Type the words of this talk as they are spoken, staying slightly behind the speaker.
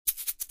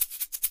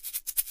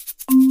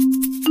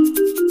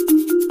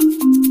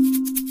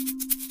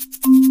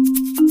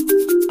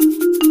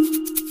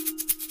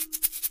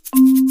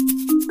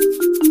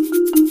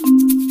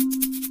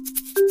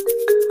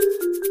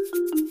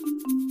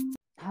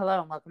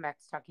welcome back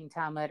to Talking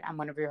Talmud. I'm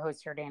one of your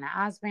hosts here, Dana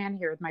Osman,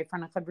 here with my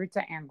friend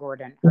Chavruta Ann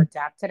Gordon. Our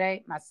daf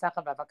today,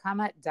 Masechah Bava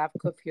Kamma, daf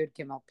Kuf Yud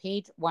Gimel,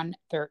 page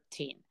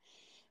 113.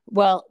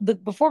 Well,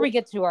 before we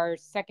get to our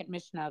second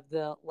mishnah of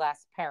the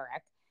last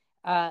parak,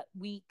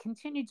 we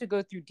continue to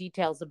go through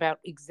details about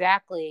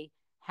exactly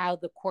how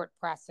the court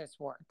process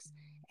works.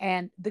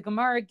 And the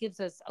Gemara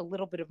gives us a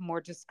little bit of more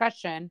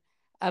discussion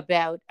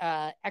about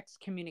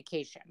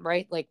excommunication,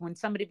 right? Like when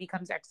somebody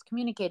becomes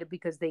excommunicated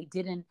because they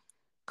didn't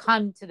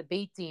come to the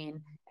beit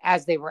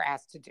as they were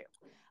asked to do.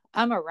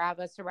 Amar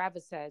Rava, so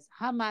Rava says,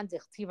 Haman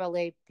dichtiva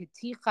le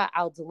piticha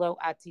al delo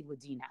ati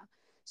ladina.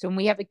 So when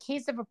we have a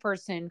case of a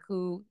person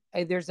who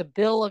there's a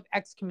bill of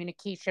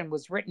excommunication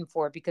was written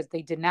for because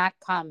they did not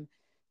come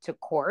to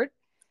court,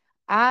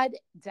 ad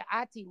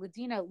da'ati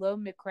ladina lo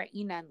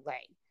mikrainan le.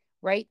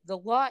 Right? The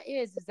law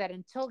is that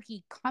until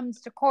he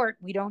comes to court,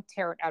 we don't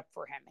tear it up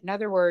for him. In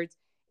other words,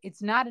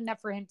 it's not enough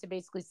for him to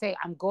basically say,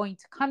 I'm going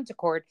to come to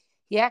court.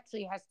 He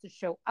actually has to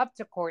show up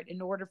to court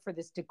in order for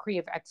this decree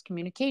of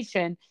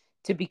excommunication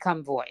to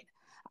become void.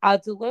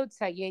 Al-dulot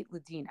sayet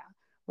ladina,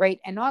 right?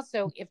 And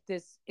also, if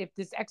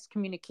this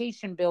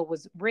excommunication bill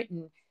was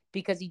written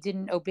because he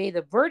didn't obey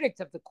the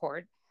verdict of the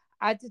court,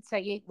 ad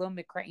sayet lo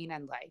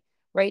mikrainan le.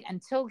 Right?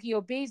 Until he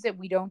obeys it,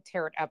 we don't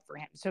tear it up for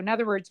him. So in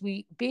other words,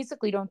 we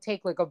basically don't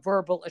take like a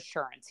verbal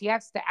assurance. He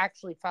has to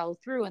actually follow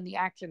through in the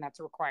action that's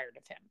required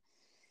of him.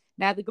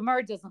 Now, the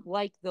Gemara doesn't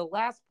like the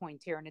last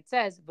point here, and it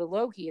says,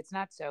 Velohi, it's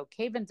not so.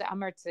 Kavan to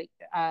Amar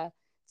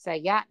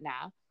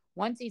Sayatna,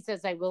 once he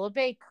says, I will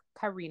obey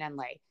Karinan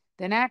Le,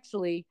 then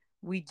actually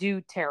we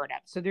do tear it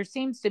up. So there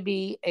seems to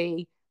be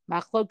a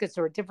machlokas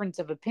or a difference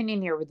of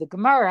opinion here with the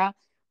Gemara,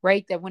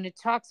 right? That when it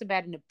talks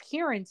about an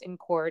appearance in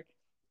court,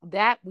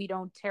 that we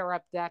don't tear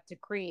up that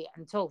decree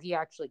until he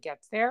actually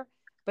gets there.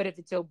 But if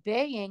it's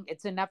obeying,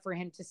 it's enough for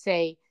him to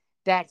say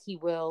that he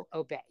will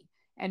obey.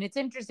 And it's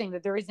interesting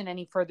that there isn't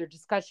any further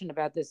discussion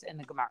about this in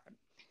the Gemara.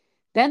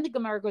 Then the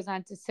Gemara goes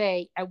on to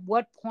say, at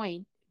what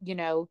point,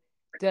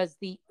 does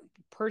the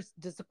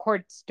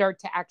court start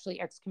to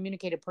actually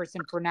excommunicate a person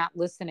for not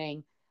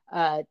listening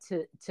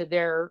to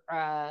their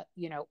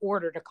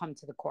order to come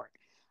to the court?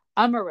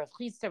 Amar Rav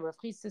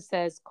Chisda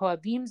says,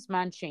 Koavim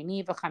zman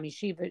sheni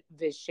v'chamishi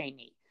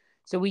v'sheni.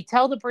 So we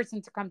tell the person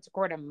to come to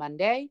court on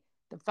Monday,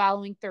 the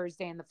following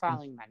Thursday, and the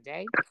following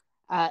Monday.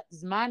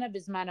 Zmana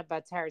v'zmana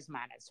batar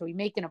zmana. So we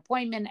make an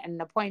appointment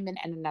and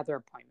another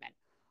appointment.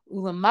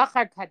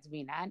 Ulamachar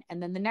katvinan,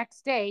 and then the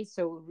next day,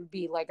 so it would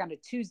be like on a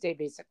Tuesday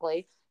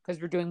basically,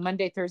 because we're doing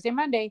Monday, Thursday,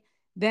 Monday.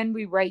 Then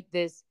we write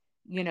this,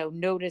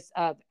 notice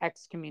of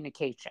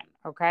excommunication.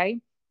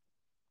 Okay.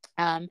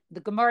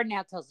 The Gemara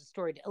now tells a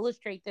story to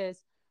illustrate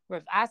this.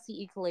 Rav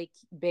Asi ikalei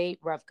beit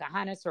Rav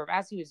Kahana. So Rav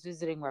Asi was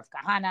visiting Rav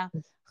Kahana.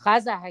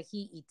 Chaza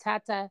hahi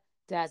itata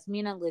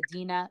dasmina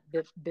ladina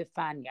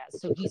bifanya.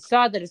 So he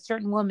saw that a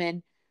certain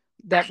woman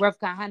that Rav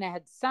Kahana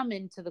had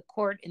summoned to the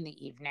court in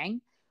the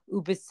evening.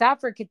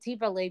 Ubisafra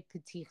kativa le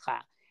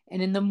peticha.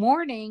 And in the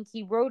morning,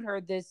 he wrote her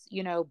this,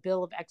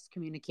 bill of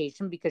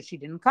excommunication because she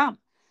didn't come.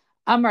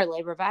 Amar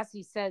le, Rav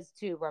Asi says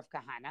to Rav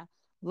Kahana,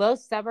 Lo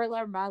savar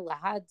ma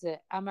lahad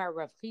Amar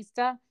Rav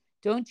Chisda.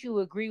 Don't you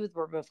agree with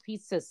what Rav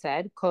Chisda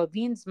said?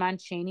 Kovin zman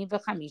sheni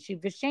v'chamishi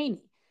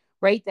v'sheni.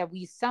 Right? That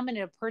we summon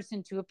a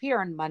person to appear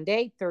on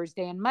Monday,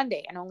 Thursday, and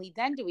Monday, and only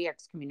then do we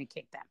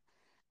excommunicate them.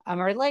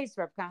 Amar Leis,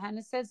 Rav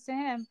Kahana says to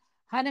him,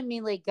 Hana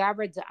mile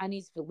gabra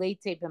da'anis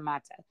v'leite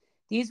b'mata.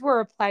 These were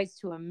applies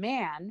to a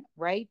man,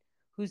 right,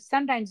 who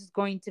sometimes is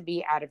going to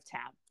be out of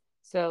town.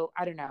 So,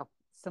 I don't know,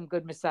 some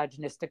good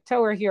misogynistic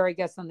Torah here, I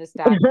guess, on this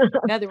dot.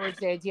 In other words,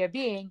 the idea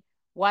being,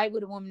 why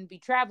would a woman be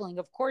traveling?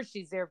 Of course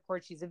she's there. Of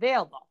course she's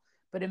available.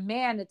 But a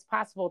man, it's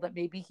possible that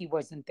maybe he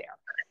wasn't there.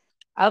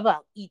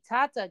 But in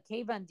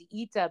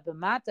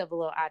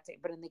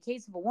the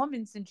case of a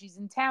woman, since she's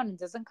in town and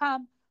doesn't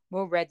come,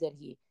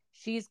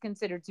 she is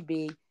considered to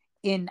be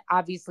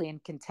obviously in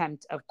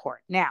contempt of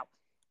court. Now,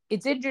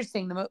 it's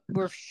interesting.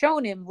 We're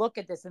shown him look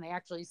at this, and they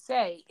actually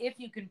say, if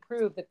you can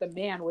prove that the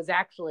man was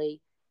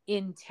actually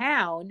in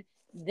town,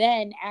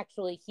 then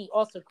actually he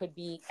also could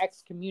be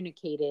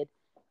excommunicated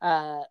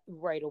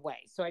right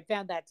away. So I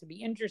found that to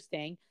be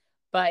interesting,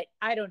 but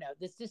I don't know.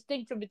 This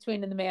distinction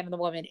between the man and the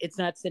woman, it's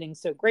not sitting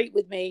so great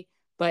with me,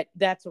 but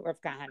that's what Rav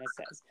Kahana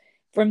says.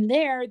 From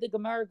there, the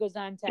Gemara goes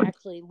on to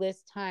actually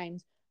list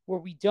times where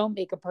we don't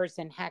make a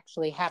person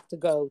actually have to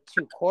go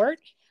to court.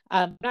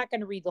 I'm not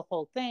going to read the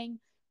whole thing,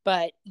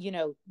 but,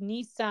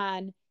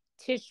 Nisan,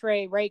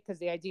 Tishrei, right? Because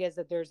the idea is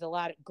that there's a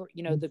lot of,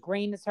 the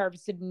grain is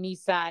harvested in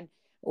Nisan,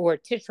 or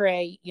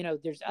Tishrei,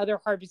 there's other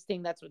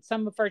harvesting. That's what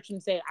some Mepharshim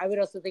say. I would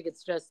also think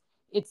it's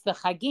the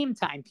Chagim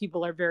time.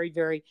 People are very,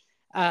 very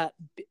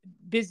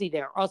busy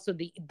there. Also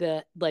the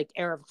like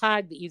Erev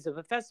Chag, the eve of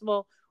a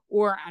festival,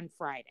 or on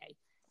Friday.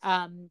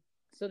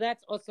 So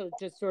that's also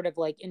just sort of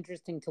like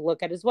interesting to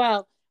look at as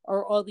well.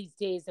 Or all these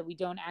days that we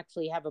don't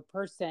actually have a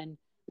person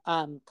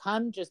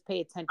come, just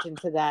pay attention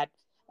to that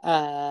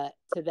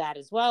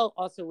as well.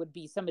 Also would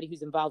be somebody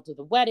who's involved with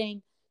a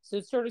wedding. So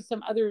sort of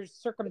some other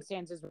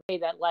circumstances way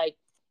that like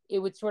it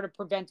would sort of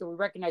prevent or we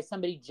recognize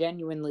somebody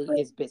genuinely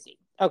is busy.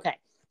 Okay.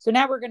 So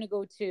now we're going to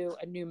go to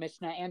a new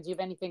mishnah. And do you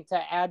have anything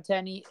to add to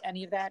any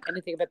of that?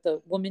 Anything about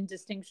the woman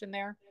distinction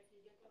there?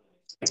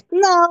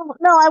 No,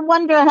 I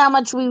wonder how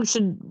much we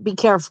should be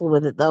careful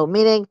with it, though.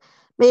 Meaning,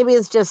 maybe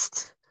it's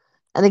just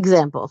an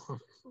example.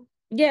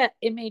 Yeah,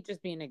 it may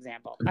just be an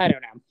example. I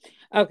don't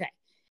know. Okay.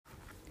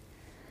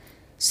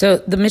 So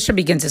the Mishnah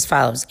begins as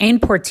follows: Ein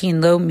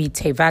portin lo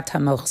mitevat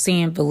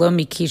hamochsim velo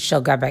mikish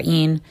shel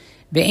gabain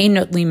ve'ein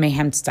notlim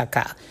mehem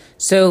tzedakah.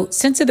 So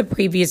since in the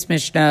previous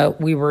Mishnah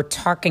we were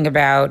talking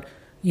about,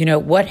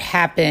 what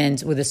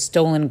happens with a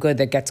stolen good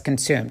that gets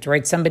consumed,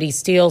 right? Somebody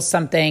steals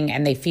something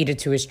and they feed it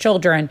to his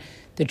children.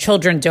 The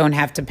children don't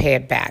have to pay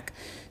it back.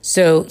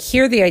 So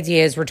here the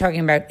idea is we're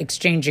talking about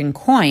exchanging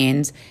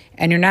coins,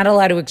 and you're not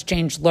allowed to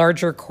exchange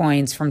larger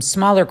coins from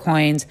smaller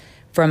coins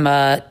from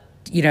a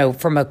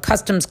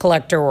customs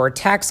collector or a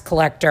tax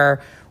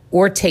collector,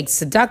 or take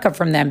tzedakah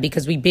from them,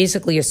 because we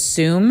basically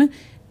assume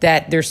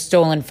that there's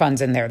stolen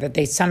funds in there, that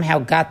they somehow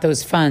got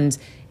those funds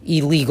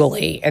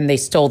illegally and they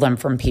stole them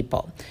from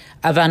people.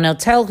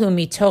 Avaneltelhu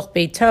mitoch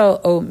beito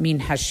o min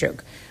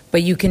hashuk.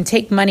 But you can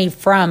take money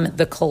from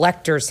the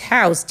collector's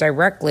house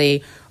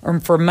directly, or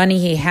for money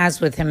he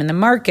has with him in the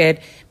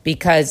market,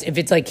 because if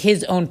it's like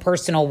his own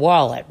personal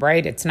wallet,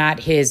 right? It's not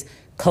his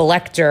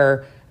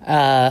collector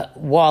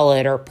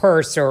wallet or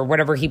purse or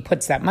whatever he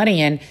puts that money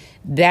in,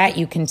 that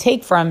you can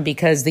take from,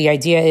 because the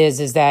idea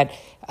is that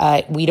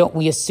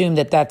we assume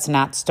that that's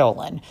not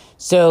stolen.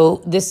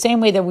 So the same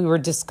way that we were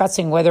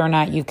discussing whether or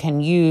not you can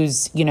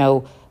use,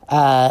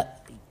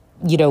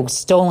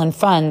 stolen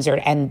funds,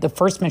 and the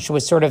first mission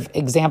was sort of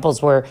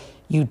examples where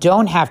you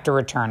don't have to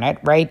return it,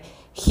 right?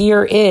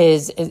 Here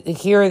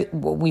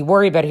what we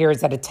worry about here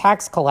is that a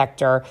tax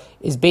collector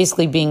is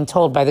basically being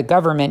told by the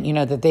government,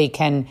 that they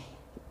can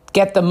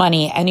get the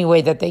money any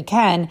way that they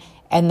can,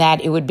 and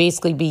that it would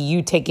basically be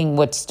you taking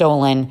what's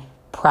stolen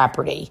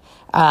property.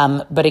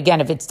 But again,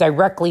 if it's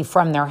directly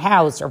from their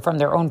house or from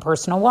their own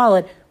personal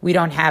wallet, we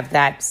don't have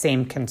that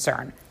same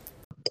concern.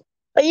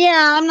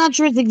 Yeah, I'm not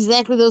sure it's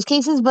exactly those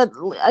cases, but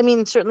I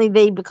mean, certainly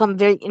they become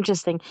very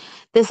interesting.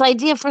 This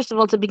idea, first of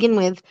all, to begin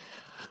with,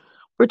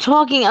 we're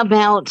talking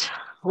about,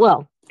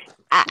 well,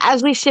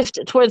 as we shift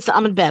towards the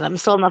Amud Bet, I'm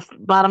still on the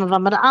bottom of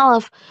Amud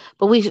Aleph,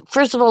 but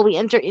first of all, we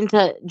enter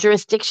into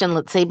jurisdiction,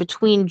 let's say,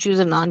 between Jews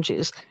and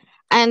non-Jews.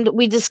 And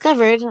we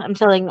discovered, I'm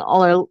telling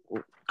all our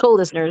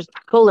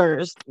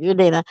co-learners, your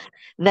data,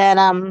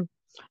 that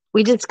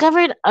we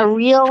discovered a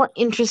real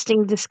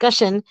interesting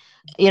discussion,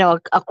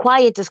 a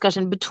quiet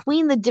discussion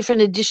between the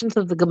different editions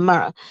of the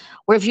Gemara,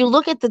 where if you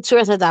look at the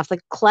Tzuras Hadaf, the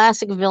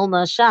classic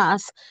Vilna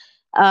Shas,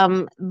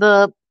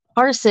 the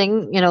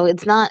parsing,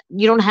 it's not,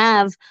 you don't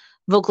have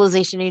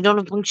vocalization, you don't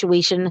have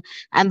punctuation,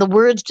 and the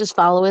words just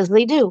follow as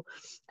they do.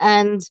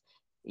 And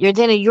your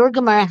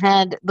Gemara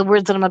had the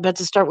words that I'm about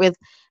to start with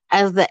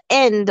as the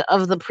end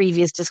of the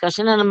previous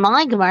discussion, and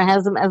my Gemara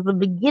has them as the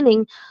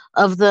beginning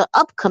of the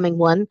upcoming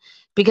one,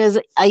 because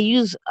I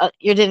use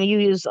you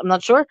use, I'm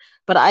not sure,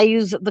 but I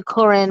use the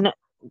Koran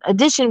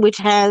edition, which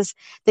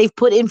they've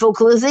put in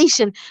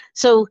vocalization.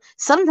 So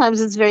sometimes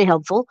it's very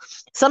helpful.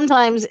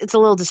 Sometimes it's a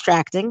little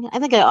distracting. I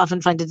think I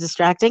often find it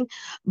distracting.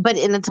 But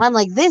in a time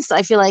like this,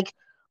 I feel like,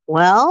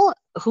 well,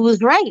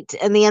 who's right?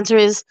 And the answer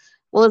is,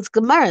 well, it's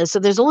Gemara. So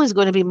there's always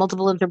going to be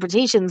multiple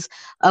interpretations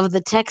of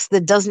the text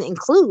that doesn't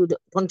include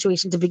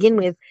punctuation to begin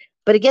with.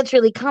 But it gets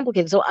really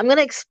complicated. So I'm going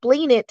to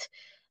explain it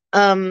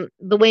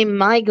the way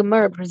my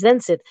Gemara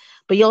presents it.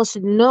 But you all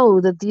should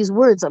know that these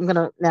words, I'm going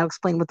to now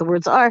explain what the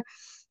words are.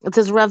 It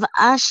says, Rav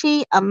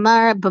Ashi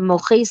Amar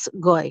b'moches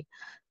goy.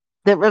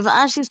 That Rav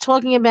Ashi is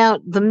talking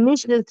about the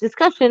Mishnah's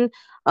discussion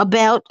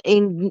about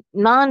a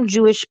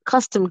non-Jewish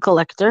custom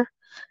collector.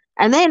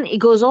 And then it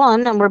goes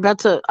on, and I'm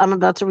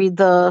about to read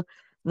the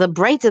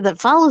breita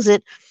that follows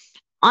it.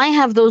 I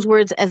have those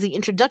words as the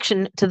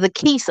introduction to the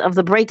case of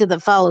the breita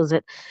that follows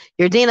it.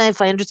 Your Dana,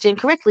 if I understand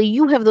correctly,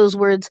 you have those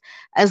words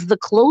as the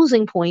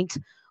closing point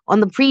on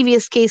the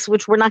previous case,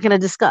 which we're not going to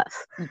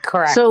discuss.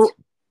 Correct. So,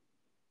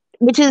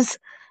 which is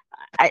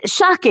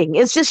shocking.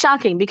 It's just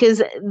shocking,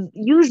 because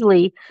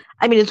usually,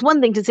 I mean, it's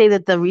one thing to say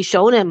that the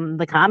Rishonim,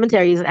 the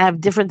commentaries,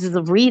 have differences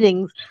of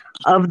readings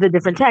of the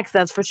different texts,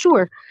 that's for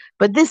sure.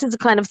 But this is the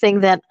kind of thing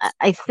that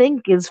I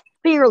think is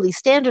fairly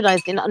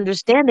standardized in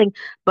understanding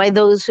by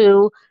those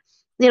who,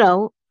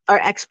 are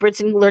experts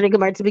in learning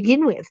Gemara to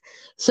begin with.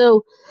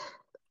 So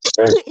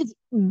it's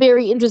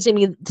very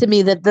interesting to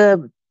me that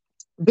the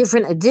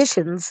different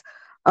editions,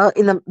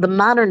 in the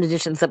modern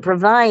editions that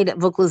provide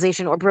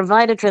vocalization or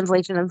provide a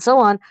translation and so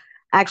on,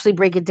 actually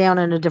break it down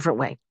in a different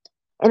way.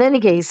 In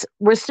any case,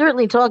 we're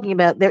certainly talking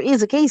about, there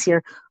is a case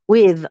here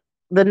with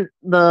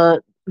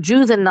the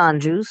Jews and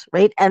non-Jews,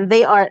 right? And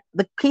they are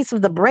the case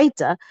of the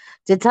Breita,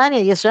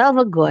 Titania Yisrael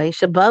Vagoy,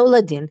 Shabau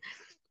Ladin,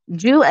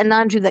 Jew and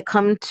non-Jew that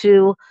come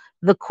to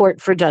the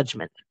court for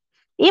judgment.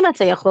 And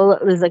the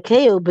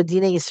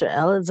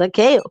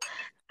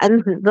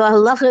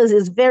halacha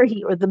is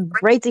very, or the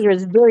Breita here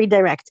is very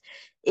direct.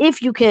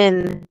 If you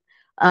can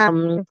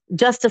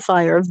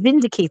justify or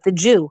vindicate the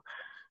Jew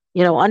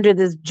under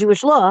this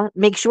Jewish law,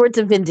 make sure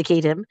to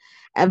vindicate him,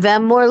 and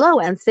then more low,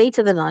 and say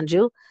to the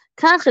non-Jew,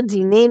 "Kach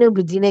dinenu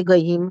b'dinei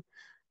goyim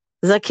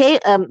zakei."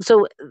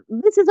 So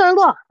this is our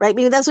law, right?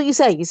 Meaning that's what you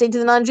say. You say to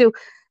the non-Jew,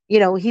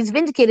 he's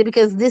vindicated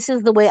because this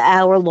is the way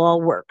our law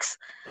works.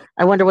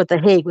 I wonder what the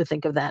Hague would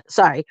think of that.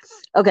 Sorry.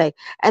 Okay,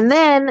 and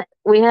then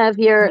we have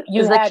here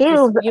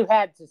Zakeu. You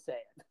had to say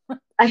it.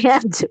 I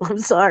have to. I'm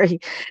sorry.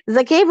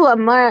 Zakeu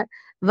amar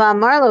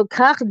va'amarlo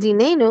kach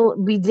dinenu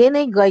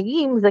b'dinei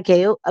goyim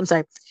zakeu. I'm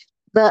sorry.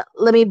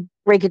 Let me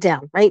break it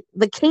down, right?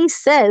 The case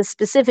says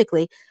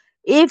specifically,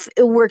 if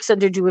it works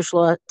under Jewish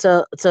law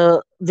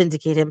to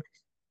vindicate him,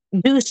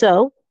 do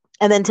so,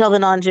 and then tell the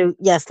non-Jew,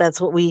 yes,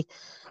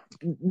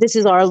 this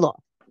is our law.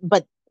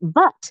 But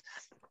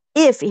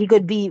if he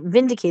could be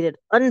vindicated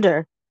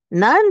under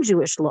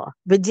non-Jewish law,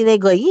 b'dinei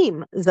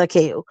goyim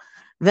zakeu,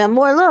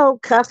 v'amor lo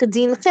kach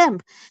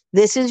dinchem,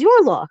 this is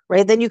your law,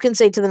 right? Then you can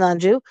say to the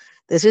non-Jew,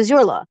 this is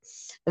your law.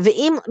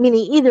 V'im,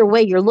 meaning either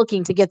way, you're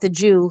looking to get the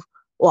Jew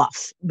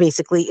off,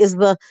 basically, is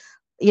the,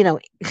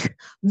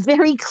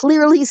 very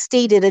clearly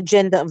stated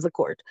agenda of the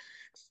court.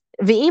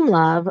 V'im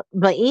lav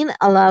ba'in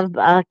alav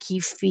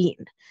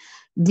ba'akifin,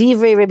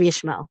 divrei Rabbi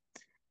Yishmael.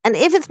 And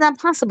if it's not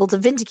possible to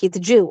vindicate the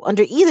Jew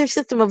under either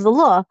system of the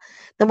law,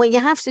 then what you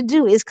have to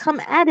do is come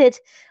at it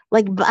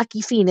like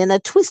ba'akifin, in a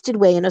twisted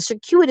way, in a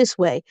circuitous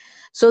way,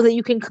 so that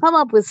you can come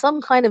up with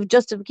some kind of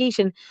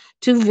justification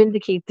to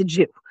vindicate the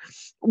Jew,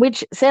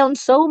 which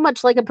sounds so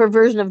much like a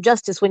perversion of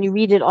justice when you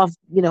read it off,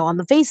 on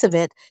the face of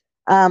it.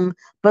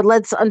 But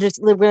we're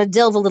going to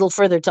delve a little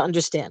further to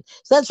understand.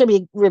 So that's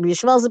Rabbi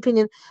Yishmael's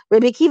opinion.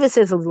 Rabbi Akiva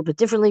says a little bit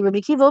differently. Rabbi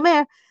Akiva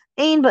Omer,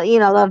 Ein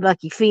ba'in alav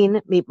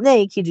ba'akifin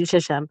mipnei kiddush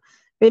Hashem.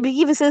 Rabbi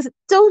Akiva says,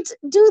 don't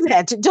do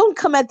that. Don't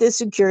come at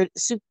this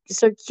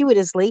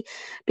circuitously,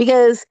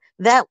 because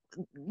that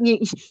you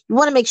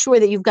want to make sure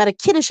that you've got a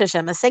kiddush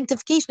Hashem, a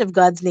sanctification of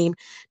God's name,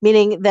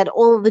 meaning that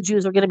all of the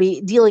Jews are going to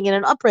be dealing in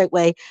an upright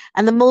way.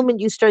 And the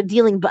moment you start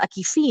dealing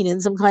ba'akifin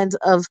in some kinds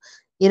of,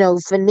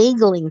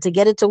 finagling to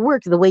get it to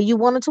work the way you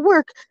want it to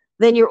work,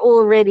 then you're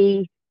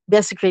already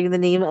desecrating the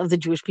name of the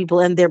Jewish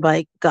people and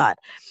thereby God.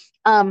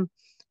 I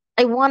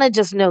want to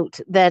just note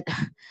that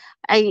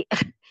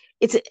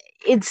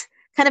it's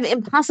kind of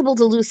impossible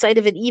to lose sight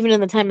of it even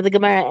in the time of the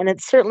Gemara, and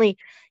it's certainly,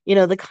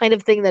 the kind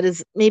of thing that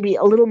is maybe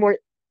a little more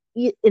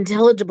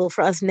intelligible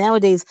for us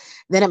nowadays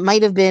than it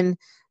might have been,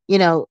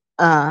 7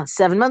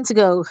 months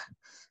ago,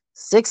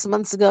 6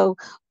 months ago,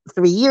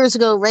 3 years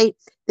ago, right?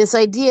 This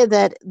idea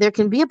that there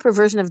can be a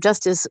perversion of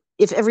justice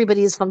if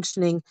everybody is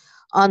functioning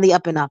on the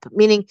up and up,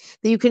 meaning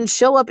that you can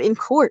show up in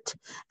court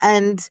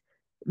and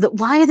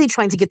why are they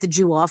trying to get the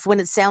Jew off when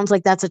it sounds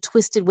like that's a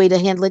twisted way to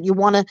handle it? You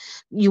want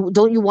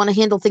to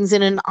handle things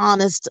in an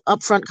honest,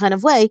 upfront kind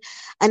of way.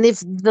 And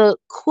if the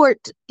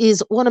court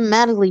is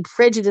automatically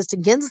prejudiced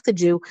against the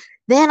Jew,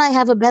 then I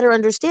have a better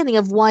understanding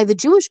of why the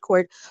Jewish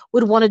court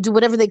would want to do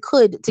whatever they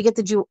could to get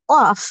the Jew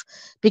off.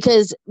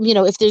 Because,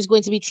 if there's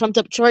going to be trumped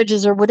up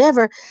charges or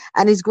whatever,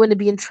 and he's going to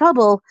be in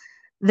trouble,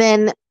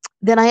 then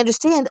I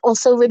understand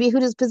also Rabbi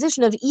Yehuda's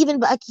position of even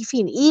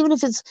ba'akifin, even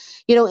if it's,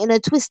 in a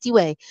twisty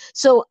way.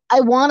 So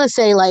I want to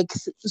say like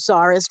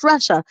Tsarist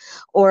Russia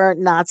or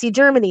Nazi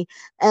Germany.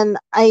 And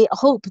I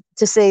hope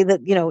to say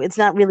that, it's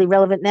not really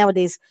relevant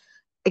nowadays,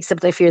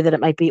 except I fear that it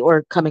might be,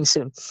 or coming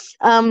soon.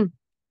 I'm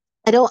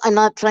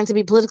not trying to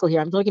be political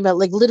here. I'm talking about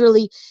like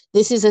literally,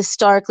 this is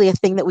historically a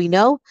thing that we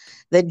know,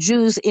 that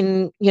Jews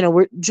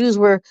Jews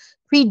were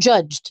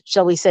prejudged,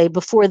 shall we say,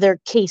 before their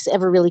case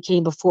ever really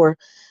came before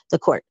the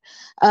court.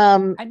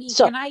 Can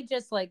I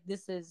just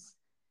this is,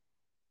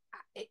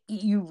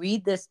 you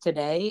read this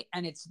today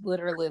and it's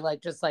literally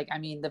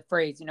the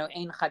phrase,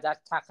 ein chadak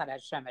tachat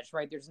hashemesh,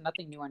 right? There's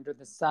nothing new under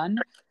the sun.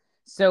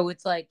 So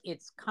it's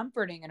it's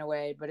comforting in a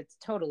way, but it's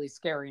totally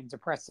scary and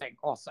depressing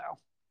also.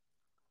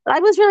 I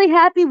was really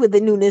happy with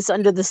the newness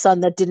under the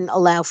sun that didn't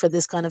allow for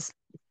this kind of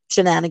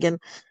shenanigan.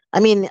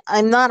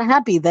 I'm not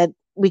happy that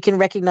we can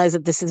recognize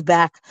that this is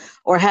back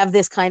or have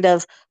this kind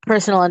of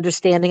personal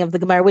understanding of the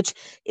Gemara, which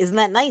isn't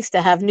that nice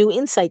to have new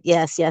insight.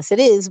 Yes, it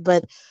is.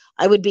 But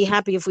I would be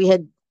happy if we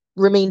had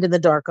remained in the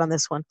dark on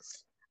this one.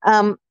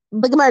 The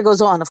Gemara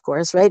goes on, of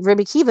course, right?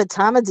 Rabbi Kiva,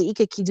 Tama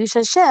Deika Kiddush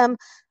Hashem,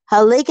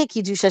 Haleka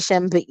Kiddush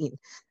Hashem Be'in.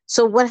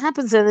 So what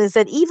happens then is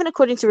that even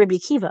according to Rabbi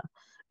Kiva,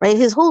 right,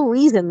 his whole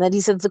reason that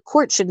he said the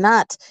court should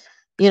not,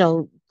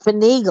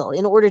 finagle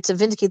in order to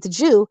vindicate the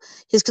Jew,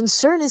 his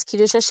concern is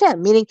Kiddush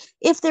Hashem, meaning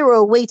if there were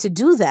a way to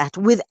do that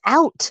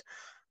without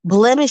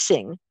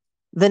blemishing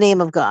the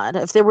name of God,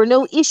 if there were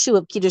no issue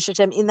of Kiddush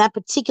Hashem in that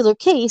particular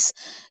case,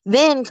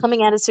 then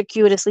coming at it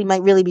circuitously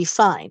might really be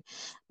fine.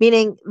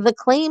 Meaning the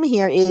claim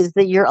here is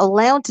that you're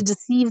allowed to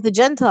deceive the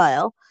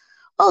Gentile.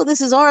 Oh, this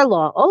is our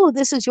law. Oh,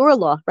 this is your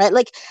law, right?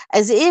 Like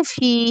as if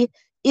he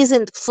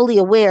isn't fully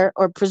aware,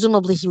 or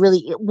presumably he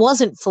really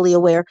wasn't fully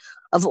aware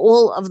of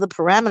all of the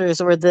parameters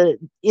or the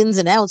ins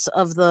and outs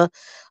of the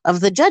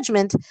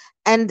judgment.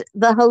 And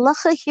the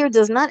halacha here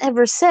does not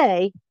ever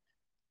say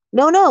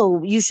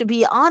No, you should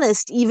be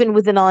honest even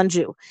with a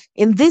non-Jew.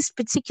 In this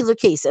particular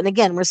case, and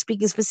again, we're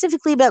speaking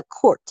specifically about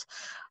court.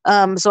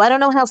 So I don't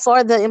know how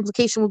far the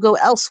implication will go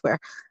elsewhere,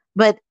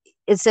 but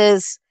it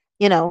says,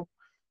 you know,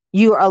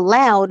 you are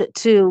allowed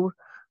to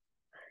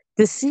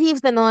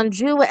deceive the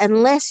non-Jew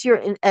unless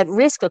you're at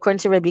risk, according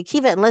to Rabbi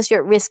Akiva, unless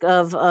you're at risk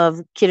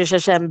of Kiddush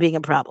Hashem being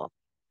a problem.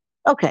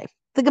 Okay,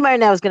 the Gemara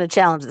now is going to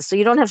challenge this. So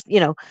you don't have,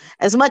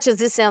 as much as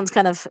this sounds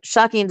kind of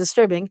shocking and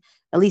disturbing,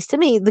 at least to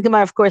me, the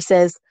Gemara, of course,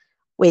 says,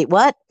 wait,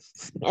 what?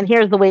 And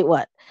here's the wait,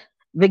 what?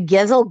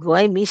 V'gezel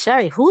goy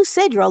mishari. Who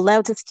said you're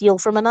allowed to steal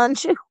from a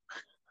non-Jew?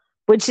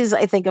 Which is,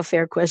 I think, a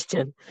fair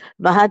question.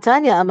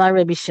 V'hatanya amar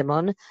Rabbi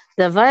Shimon,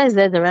 davar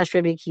zeh darash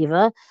Rabbi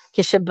Akiva,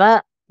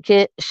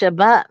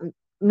 keshaba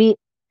mi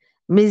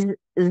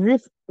mizfirin,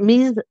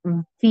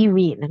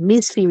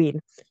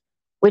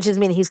 which is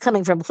meaning he's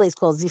coming from a place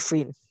called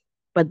Zifrin,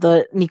 but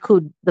the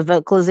nikud, the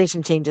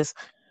vocalization changes.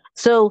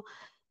 So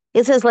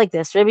it says like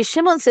this. Rabbi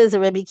Shimon says that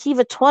Rabbi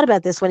Akiva taught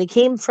about this when he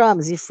came from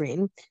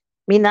Zifrin.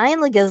 Minayin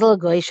legezel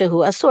goy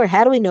shehu asur.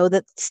 How do we know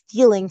that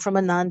stealing from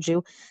a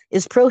non-Jew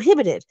is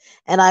prohibited?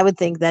 And I would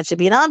think that should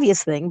be an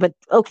obvious thing, but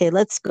okay,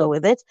 let's go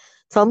with it.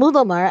 Talmud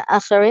Omar,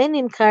 acharei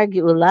nimkar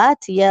geula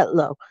tiyeh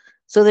lo.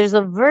 So there's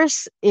a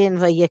verse in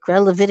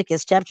Vayikra,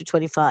 Leviticus chapter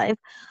 25,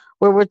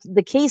 where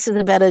the case is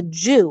about a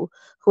Jew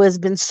who has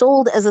been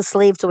sold as a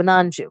slave to a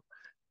non-Jew,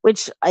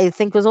 which I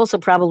think was also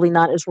probably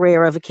not as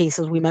rare of a case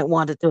as we might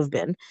want it to have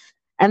been.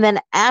 And then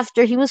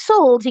after he was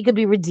sold, he could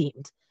be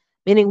redeemed.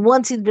 Meaning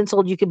once he's been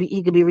sold, he could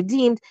be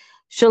redeemed.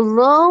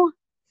 Shalom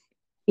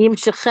im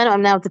shechenu.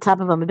 I'm now at the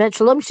top of Amabet.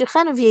 Shalom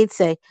shechenu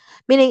v'yetzeh.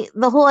 Meaning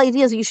the whole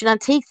idea is that you should not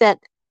take that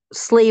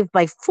slave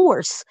by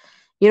force.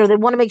 They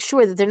want to make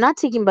sure that they're not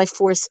taken by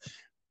force.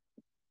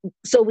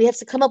 So we have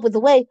to come up with a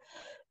way,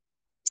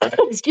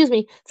 excuse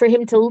me, for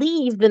him to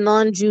leave the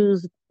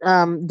non-Jew's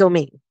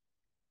domain.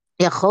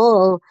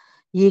 Yachol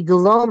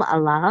yiglom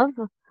alav.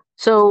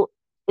 So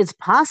it's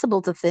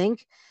possible to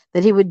think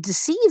that you would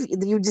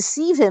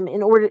deceive him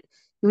in order,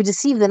 you would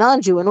deceive the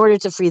non-Jew in order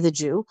to free the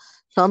Jew.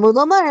 Talmud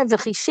lomar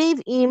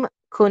v'chishev im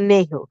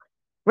konehu.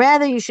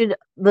 Rather, you should,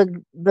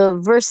 the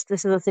verse,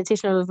 this is a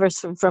citation of a verse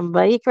from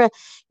Vayikra,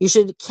 you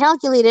should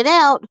calculate it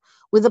out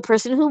with the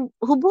person who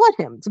bought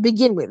him to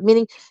begin with,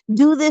 meaning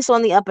do this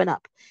on the up and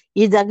up.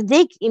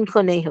 Yidagdik im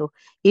konehu.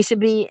 You should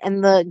be,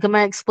 and the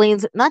Gemara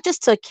explains, not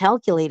just to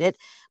calculate it,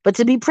 but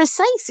to be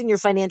precise in your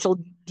financial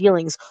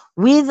dealings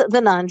with the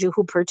non-Jew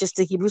who purchased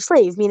the Hebrew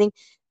slave, meaning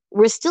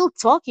we're still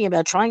talking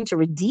about trying to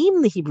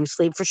redeem the Hebrew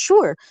slave for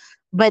sure,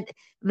 but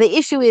the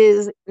issue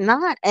is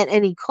not at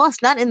any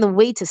cost, not in the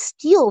way to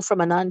steal from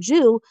a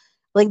non-Jew.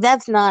 Like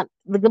that's not,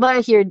 the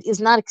Gemara here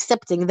is not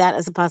accepting that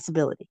as a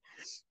possibility.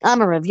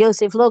 Amar Rav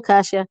Yosef lo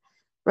kasha.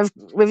 Rav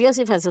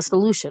Yosef has a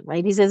solution,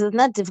 right? He says it's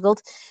not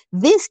difficult.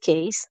 This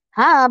case,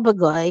 ha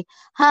bagoy,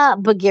 ha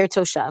bager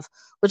toshav.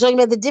 We're talking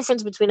about the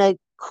difference between a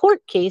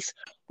court case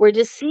where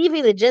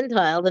deceiving the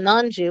Gentile, the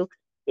non-Jew,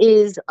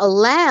 is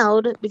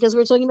allowed because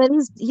we're talking about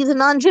he's a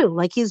non-Jew,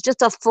 like he's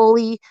just a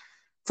fully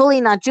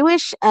not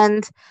Jewish,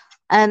 and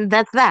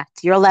that's that.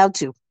 You're allowed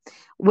to.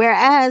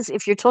 Whereas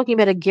if you're talking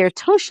about a ger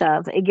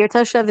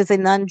toshav is a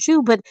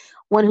non-Jew, but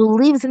one who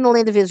lives in the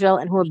land of Israel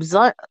and who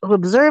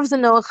observes the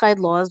Noachide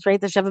laws,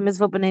 right? The Sheva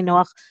Mitzvot B'nai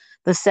Noach,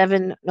 the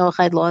 7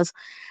 Noachide laws.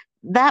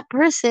 That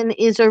person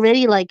is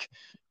already like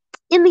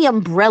in the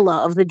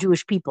umbrella of the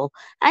Jewish people,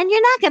 and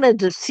you're not going to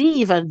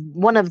deceive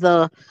one of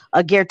a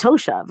ger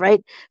toshav,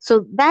 right?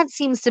 So that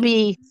seems to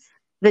be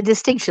the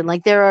distinction.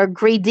 Like there are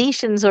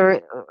gradations,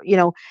 or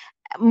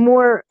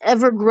more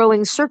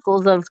ever-growing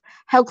circles of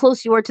how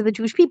close you are to the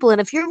Jewish people.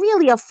 And if you're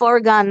really a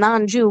far-gone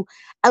non-Jew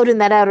out in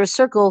that outer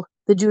circle,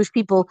 the Jewish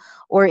people,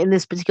 or in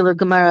this particular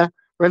Gemara,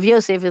 Rav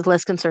Yosef is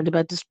less concerned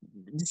about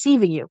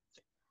deceiving you.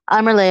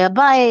 Amar le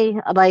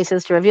Abaye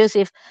says to Rav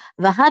Yosef,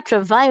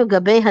 V'hatra vayu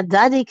gabe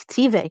hadadi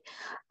k'tive.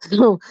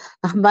 So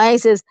Abaye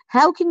says,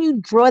 how can you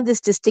draw this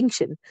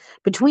distinction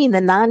between the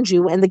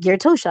non-Jew and the ger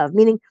toshav?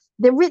 Meaning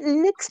they're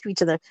written next to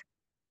each other.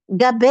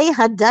 Gabe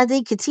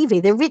hadade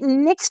ketive. They're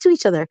written next to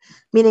each other,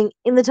 meaning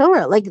in the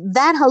Torah. Like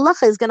that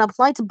halacha is going to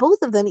apply to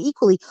both of them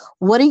equally.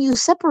 What are you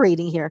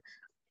separating here?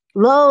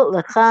 Lo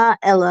lecha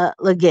ela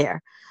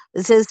lager.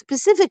 It says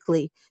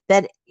specifically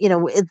that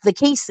it's the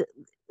case.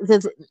 It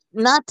says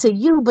not to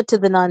you, but to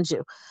the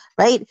non-Jew,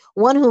 right?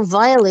 One who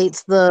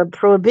violates the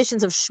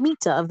prohibitions of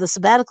Shemitah, of the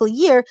sabbatical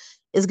year,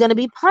 is going to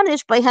be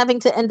punished by having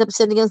to end up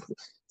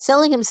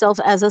selling himself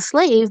as a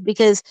slave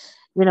because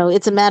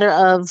it's a matter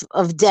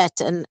of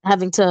debt and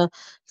having to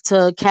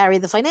carry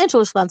the financial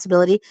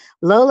responsibility.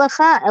 Lo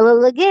lacha ela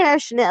lager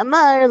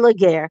shne'amar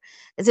lager.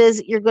 It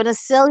says you're going to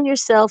sell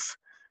yourself,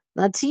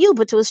 not to you,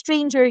 but to a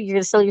stranger. You're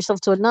going to sell yourself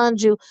to a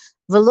non-Jew.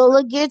 V'lo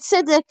lager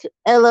tzedek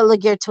ela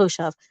lager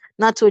toshav.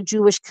 Not to a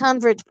Jewish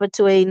convert, but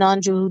to a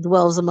non-Jew who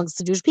dwells amongst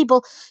the Jewish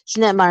people.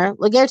 Shne'amar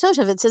lager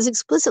toshav. It says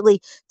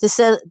explicitly to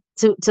sell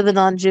to the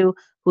non-Jew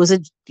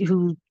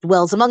who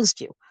dwells amongst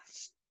you.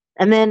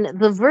 And then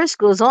the verse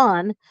goes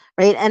on,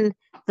 right? And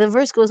the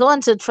verse goes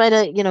on to try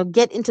to,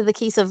 get into the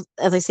case of,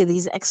 as I say,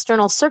 these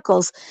external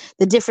circles,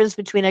 the difference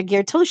between a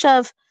ger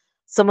toshav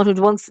someone who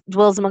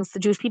dwells amongst the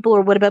Jewish people,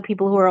 or what about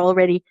people who are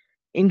already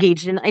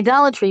engaged in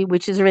idolatry,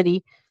 which is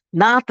already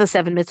not the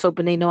 7 mitzvot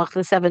b'nei Noach,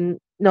 the 7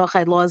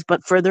 Noachide laws,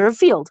 but further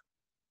afield.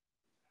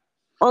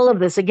 All of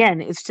this,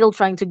 again, is still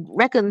trying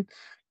to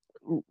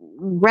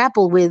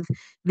grapple with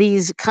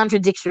these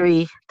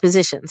contradictory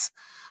positions.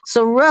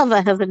 So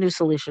Rava has a new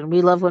solution.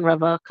 We love when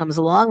Rava comes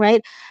along,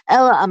 right?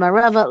 Ella amar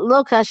Rava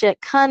lo kashe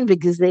kan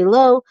b'gizdei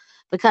lo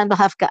v'kan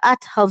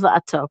b'hafka'at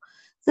halva'ato.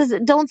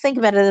 Don't think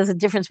about it as a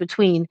difference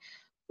between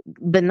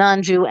the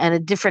non-Jew and a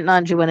different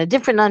non-Jew and a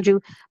different non-Jew.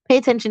 Pay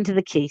attention to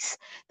the case.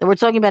 That we're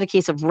talking about a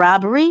case of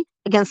robbery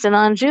against a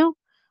non-Jew,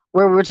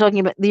 where we're talking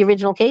about the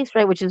original case,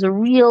 right, which is a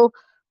real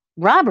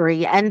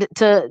robbery, and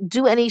to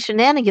do any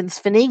shenanigans,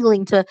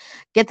 finagling to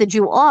get the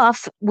Jew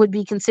off would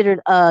be considered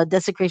a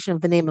desecration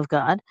of the name of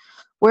God.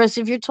 Whereas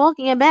if you're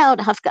talking about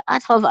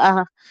hafka'at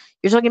halva'ah,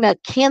 you're talking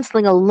about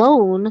canceling a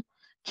loan.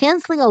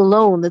 Canceling a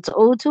loan that's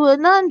owed to a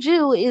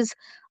non-Jew is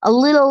a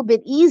little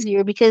bit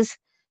easier because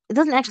it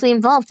doesn't actually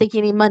involve taking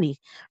any money,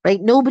 right?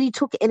 Nobody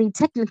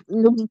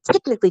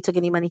technically took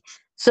any money,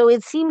 so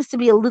it seems to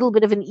be a little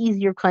bit of an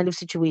easier kind of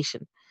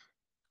situation.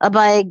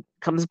 Abai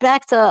comes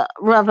back to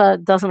Rava,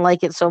 doesn't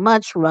like it so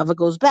much. Rava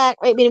goes back,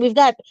 right? I mean, we've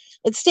got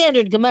it's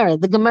standard Gemara.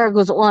 The Gemara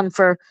goes on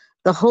for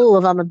the whole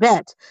of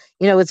Amabet.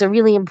 It's a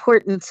really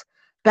important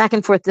back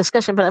and forth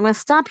discussion. But I'm going to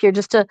stop here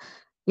just to,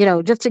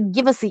 just to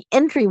give us the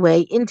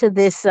entryway into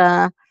this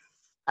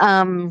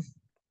um,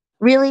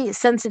 really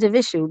sensitive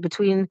issue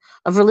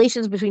of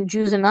relations between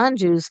Jews and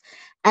non-Jews.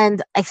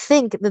 And I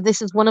think that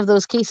this is one of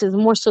those cases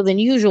more so than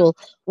usual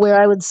where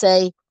I would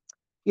say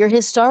your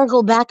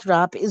historical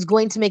backdrop is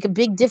going to make a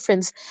big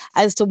difference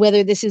as to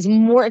whether this is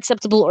more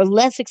acceptable or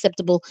less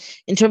acceptable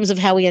in terms of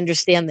how we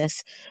understand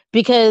this.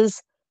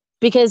 Because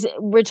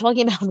we're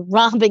talking about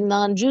robbing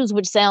non-Jews,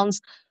 which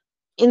sounds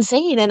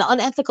insane and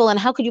unethical, and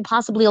how could you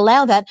possibly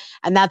allow that?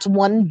 And that's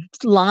one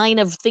line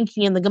of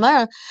thinking in the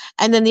Gemara.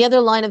 And then the other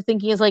line of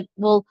thinking is like,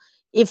 well,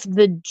 if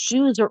the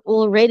Jews are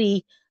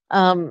already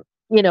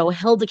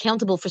held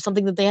accountable for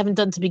something that they haven't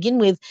done to begin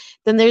with,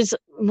 then there's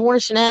more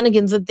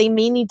shenanigans that they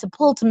may need to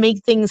pull to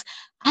make things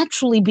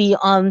actually be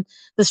on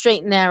the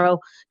straight and narrow,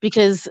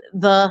 because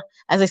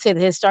as I say,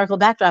 the historical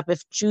backdrop,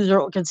 if Jews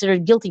are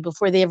considered guilty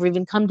before they ever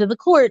even come to the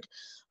court,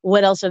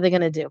 what else are they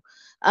going to do?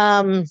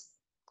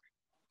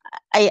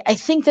 I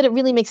think that it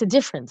really makes a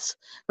difference,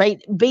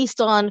 right?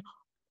 Based on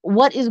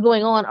what is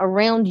going on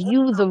around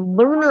you, the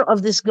learner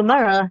of this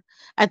Gemara,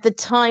 at the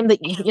time that,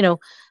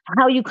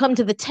 how you come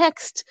to the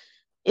text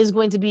is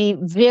going to be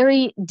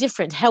very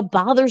different. How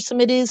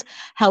bothersome it is,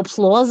 how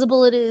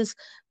plausible it is,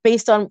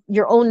 based on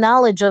your own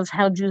knowledge of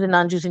how Jews and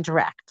non-Jews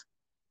interact.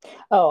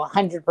 Oh,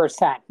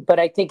 100%. But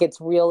I think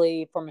it's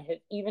really,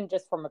 even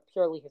just from a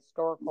purely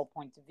historical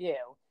point of view,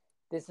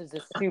 this is a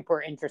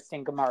super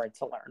interesting Gemara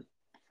to learn.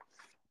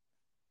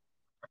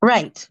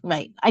 Right.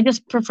 I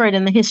just prefer it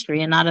in the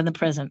history and not in the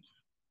present,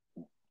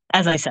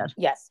 as I said.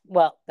 Yes.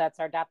 Well, that's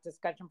our DAP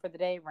discussion for the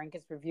day. Rank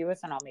us, review us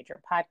on all major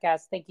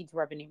podcasts. Thank you to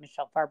Rabbanit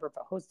Michelle Farber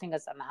for hosting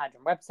us on the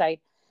Hadran website.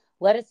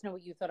 Let us know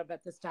what you thought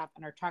about this DAP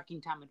on our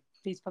Talking Talmud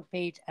Facebook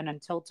page. And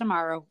until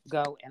tomorrow,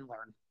 go and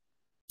learn.